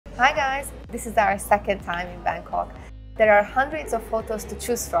Hi guys! This is our second time in Bangkok. There are hundreds of photos to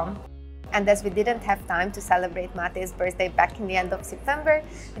choose from, and as we didn't have time to celebrate Mate's birthday back in the end of September,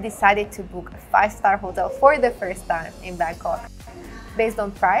 we decided to book a 5-star hotel for the first time in Bangkok. Based on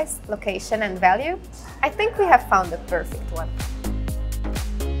price, location and value, I think we have found the perfect one.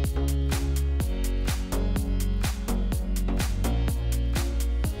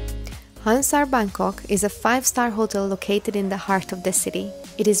 Hansar Bangkok is a 5-star hotel located in the heart of the city.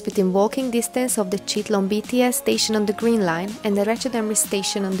 It is within walking distance of the Chitlong BTS station on the Green Line and the Ratchatham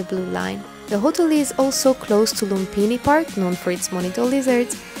station on the Blue Line. The hotel is also close to Lumpini Park, known for its monitor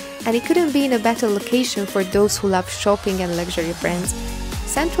lizards, and it couldn't be in a better location for those who love shopping and luxury brands.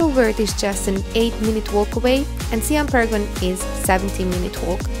 Central World is just an 8-minute walk away, and Siam Paragon is 17-minute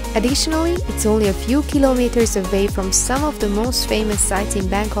walk. Additionally, it's only a few kilometers away from some of the most famous sites in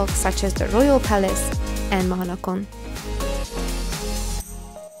Bangkok, such as the Royal Palace and Mahanakon.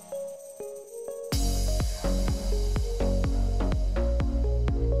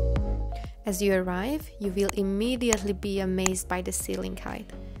 As you arrive, you will immediately be amazed by the ceiling height.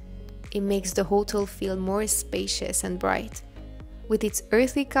 It makes the hotel feel more spacious and bright. With its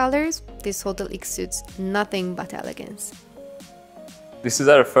earthy colors, this hotel exudes nothing but elegance. This is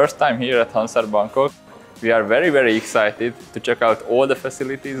our first time here at Hansar Bangkok. We are very excited to check out all the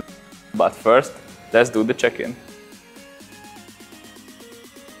facilities. But first, let's do the check-in.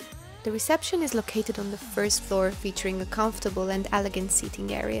 The reception is located on the first floor, featuring a comfortable and elegant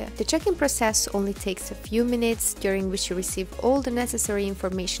seating area. The check-in process only takes a few minutes, during which you receive all the necessary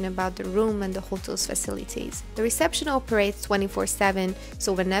information about the room and the hotel's facilities. The reception operates 24/7,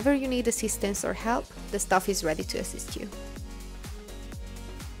 so whenever you need assistance or help, the staff is ready to assist you.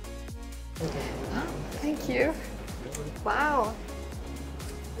 Thank you. Wow.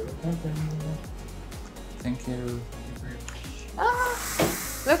 Thank you.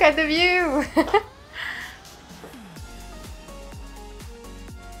 Look at the view!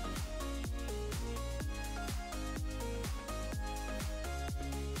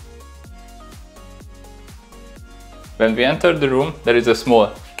 When we enter the room, there is a small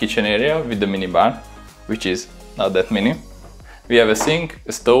kitchen area with the minibar, which is not that mini. We have a sink,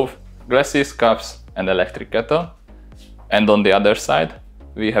 a stove, glasses, cups and electric kettle. And on the other side,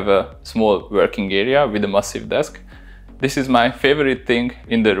 we have a small working area with a massive desk. This is my favorite thing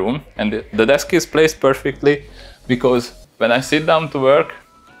in the room, and the desk is placed perfectly because when I sit down to work,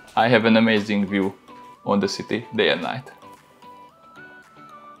 I have an amazing view on the city day and night.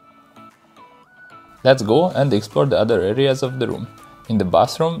 Let's go and explore the other areas of the room. In the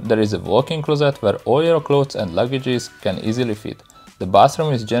bathroom, there is a walk-in closet where all your clothes and luggages can easily fit. The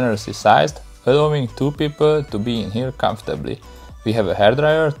bathroom is generously sized, allowing 2 people to be in here comfortably. We have a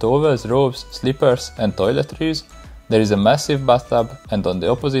hairdryer, towels, robes, slippers and toiletries. There is a massive bathtub, and on the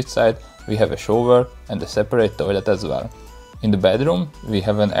opposite side we have a shower and a separate toilet as well. In the bedroom we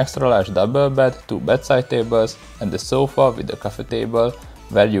have an extra large double bed, 2 bedside tables and a sofa with a coffee table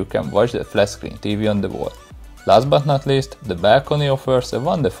where you can watch the flat screen TV on the wall. Last but not least, the balcony offers a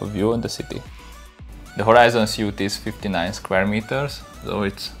wonderful view on the city. The Horizon Suite is 59 square meters, so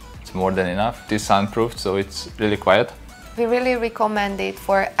it's more than enough. It is soundproofed, so it's really quiet. We really recommend it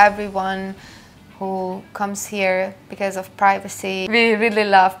for everyone who comes here because of privacy. We really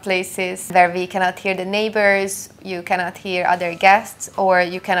love places where we cannot hear the neighbors, you cannot hear other guests, or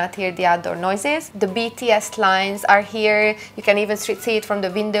you cannot hear the outdoor noises. The BTS lines are here, you can even see it from the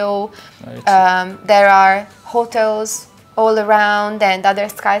window. There are hotels all around and other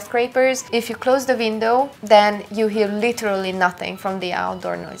skyscrapers. If you close the window, then you hear literally nothing from the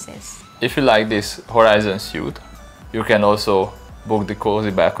outdoor noises. If you like this Horizon Suite, you can also book the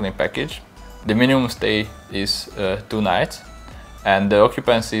cozy balcony package. The minimum stay is 2 nights and the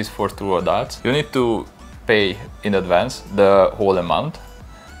occupancy is for 2 adults. You need to pay in advance the whole amount.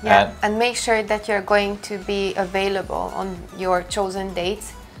 Yeah, and make sure that you're going to be available on your chosen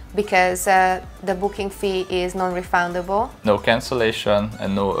dates, because the booking fee is non-refundable. No cancellation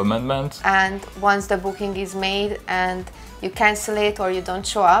and no amendments. And once the booking is made and you cancel it or you don't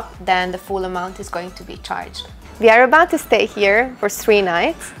show up, then the full amount is going to be charged. We are about to stay here for 3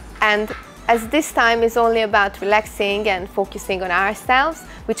 nights, and as this time is only about relaxing and focusing on ourselves,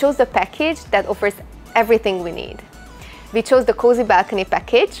 we chose the package that offers everything we need. We chose the Cozy Balcony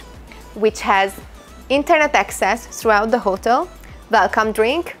package, which has internet access throughout the hotel, welcome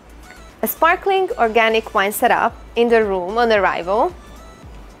drink, a sparkling organic wine setup in the room on arrival,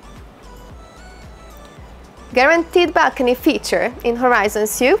 guaranteed balcony feature in Horizon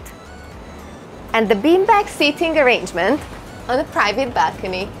Suite, and the beanbag seating arrangement on a private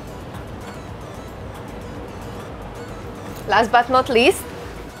balcony. Last but not least,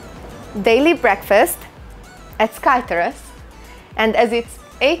 daily breakfast at Sky Terrace. And as it's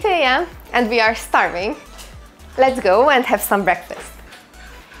 8 a.m. and we are starving, let's go and have some breakfast.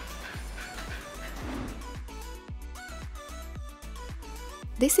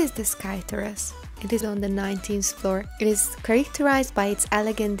 This is the Sky Terrace. It is on the 19th floor. It is characterized by its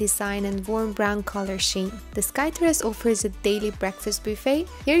elegant design and warm brown color sheen. The Sky Terrace offers a daily breakfast buffet.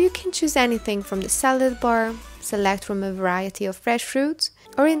 Here you can choose anything from the salad bar, select from a variety of fresh fruits,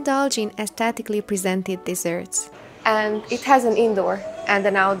 or indulge in aesthetically presented desserts. And it has an indoor and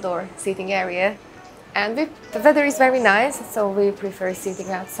an outdoor seating area. And the weather is very nice, so we prefer sitting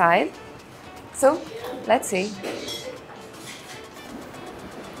outside. So, let's see.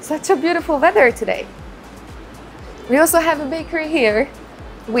 Such a beautiful weather today. We also have a bakery here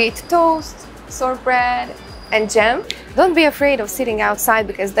with toast, shortbread and jam. Don't be afraid of sitting outside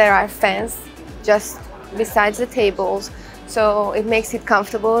because there are fans just besides the tables, so it makes it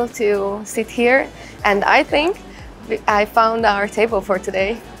comfortable to sit here. And I think I found our table for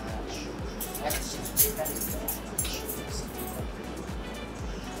today.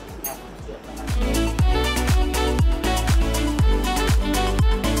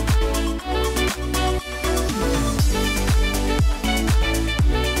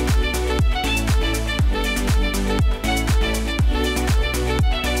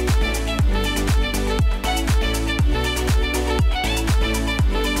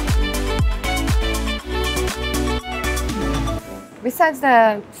 Besides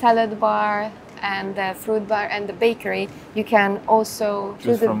the salad bar and the fruit bar and the bakery, you can also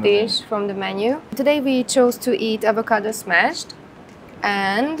choose a dish from the menu. Today we chose to eat avocado smashed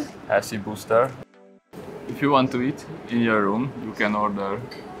and Healthy booster. If you want to eat in your room, you can order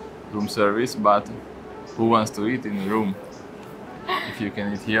room service, but who wants to eat in a room if you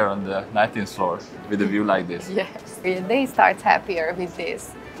can eat here on the 19th floor with a view like this? yes, your day starts happier with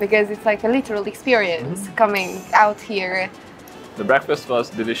this because it's like a literal experience coming out here. The breakfast was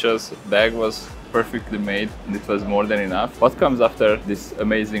delicious, the egg was perfectly made, and it was more than enough. What comes after this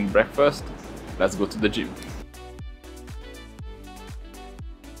amazing breakfast? Let's go to the gym.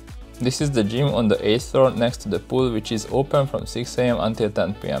 This is the gym on the 8th floor next to the pool, which is open from 6 a.m. until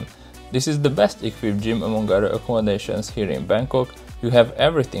 10 p.m. This is the best equipped gym among our accommodations here in Bangkok. You have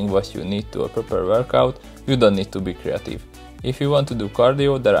everything what you need to a proper workout, you don't need to be creative. If you want to do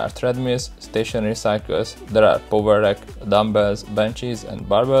cardio, there are treadmills, stationary cycles, there are power rack, dumbbells, benches and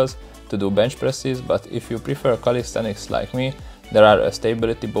barbells to do bench presses, but if you prefer calisthenics like me, there are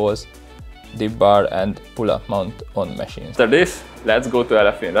stability balls, dip bar and pull-up mount on machines. After this, let's go to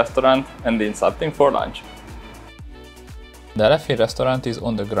Elefin Restaurant and eat something for lunch. The Elefin Restaurant is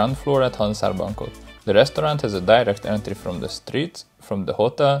on the ground floor at Hansar Bangkok. The restaurant has a direct entry from the streets, from the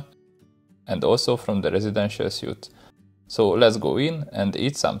hotel and also from the residential suites. So let's go in and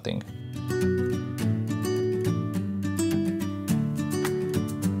eat something.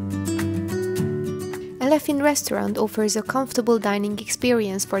 Elefin Restaurant offers a comfortable dining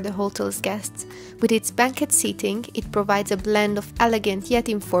experience for the hotel's guests. With its banquet seating, it provides a blend of elegant yet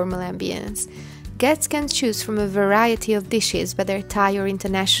informal ambience. Guests can choose from a variety of dishes, whether Thai or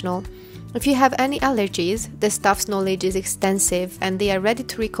international. If you have any allergies, the staff's knowledge is extensive and they are ready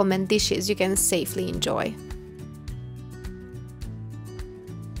to recommend dishes you can safely enjoy.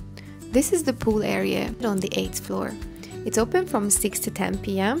 This is the pool area on the 8th floor. It's open from 6 to 10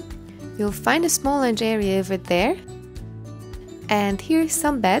 p.m. You'll find a small lounge area over there. And here's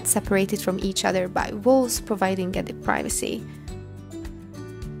some beds separated from each other by walls, providing added privacy.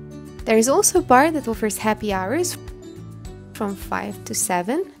 There is also a bar that offers happy hours from 5 to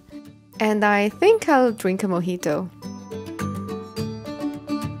 7. And I think I'll drink a mojito.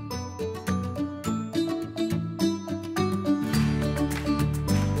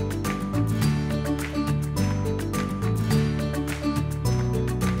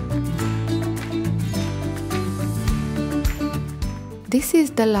 This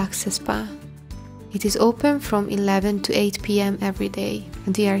is the Luxsa Spa. It is open from 11 to 8 p.m. every day,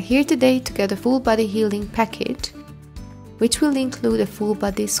 and we are here today to get a full body healing package, which will include a full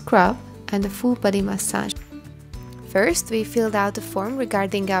body scrub and a full body massage. First, we filled out a form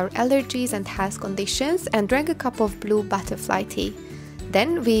regarding our allergies and health conditions and drank a cup of blue butterfly tea.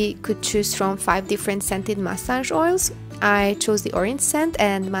 Then we could choose from 5 different scented massage oils. I chose the orange scent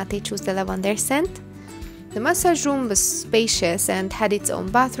and Mate chose the lavender scent. The massage room was spacious and had its own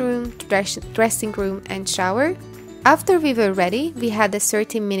bathroom, dressing room and shower. After we were ready, we had a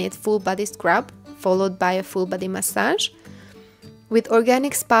 30-minute full body scrub, followed by a full body massage. With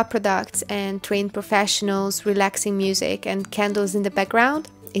organic spa products and trained professionals, relaxing music and candles in the background,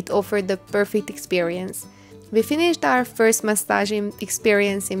 it offered the perfect experience. We finished our first massaging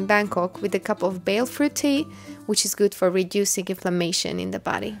experience in Bangkok with a cup of bale fruit tea, which is good for reducing inflammation in the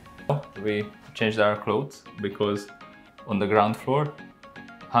body. We changed our clothes because on the ground floor,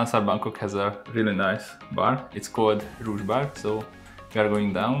 Hansar Bangkok has a really nice bar. It's called Rouge Bar, so we are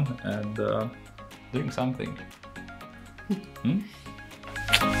going down and drink something.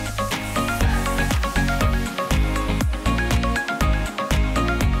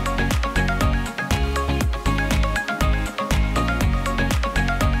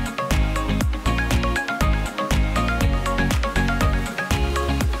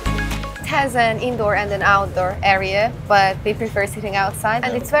 It has an indoor and an outdoor area, but we prefer sitting outside,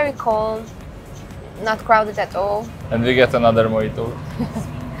 and it's very calm, not crowded at all. And we get another mojito.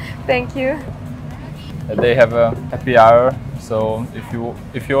 Thank you. They have a happy hour, so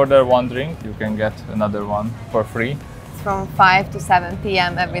if you order one drink, you can get another one for free. It's from 5 to 7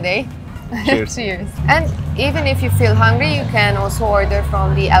 p.m. every day. Cheers. Cheers. And even if you feel hungry, you can also order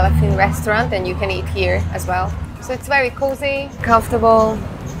from the Elefin Restaurant, and you can eat here as well. So it's very cozy, comfortable.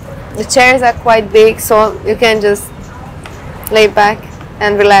 The chairs are quite big, so you can just lay back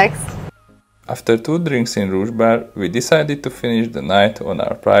and relax. After 2 drinks in Rouge Bar, we decided to finish the night on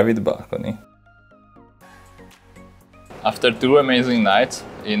our private balcony. After 2 amazing nights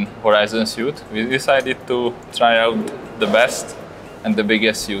in Horizon Suite, we decided to try out the best and the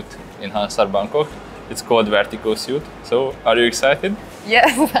biggest suite in Hansar Bangkok. It's called Vertigo Suite. So, are you excited?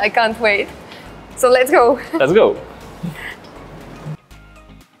 Yes, I can't wait. So let's go. Let's go.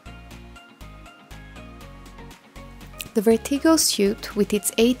 The Vertigo Suite, with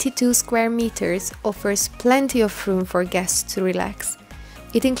its 82 square meters, offers plenty of room for guests to relax.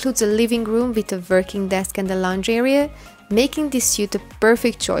 It includes a living room with a working desk and a lounge area, making this suite a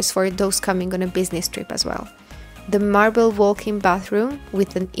perfect choice for those coming on a business trip as well. The marble walk-in bathroom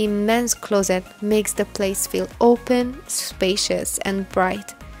with an immense closet makes the place feel open, spacious and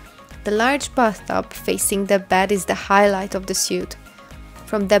bright. The large bathtub facing the bed is the highlight of the suite.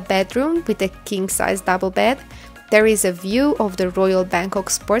 From the bedroom with a king-size double bed, there is a view of the Royal Bangkok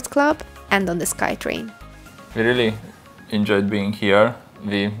Sports Club and on the Sky Train. We really enjoyed being here.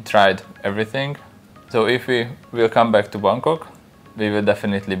 We tried everything. So if we will come back to Bangkok, we will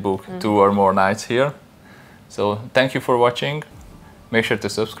definitely book 2 or more nights here. So thank you for watching. Make sure to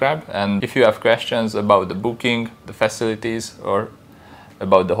subscribe, and if you have questions about the booking, the facilities or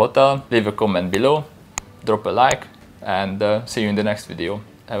about the hotel, leave a comment below, drop a like, and see you in the next video.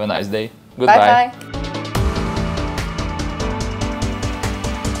 Have a nice day. Goodbye. Bye bye.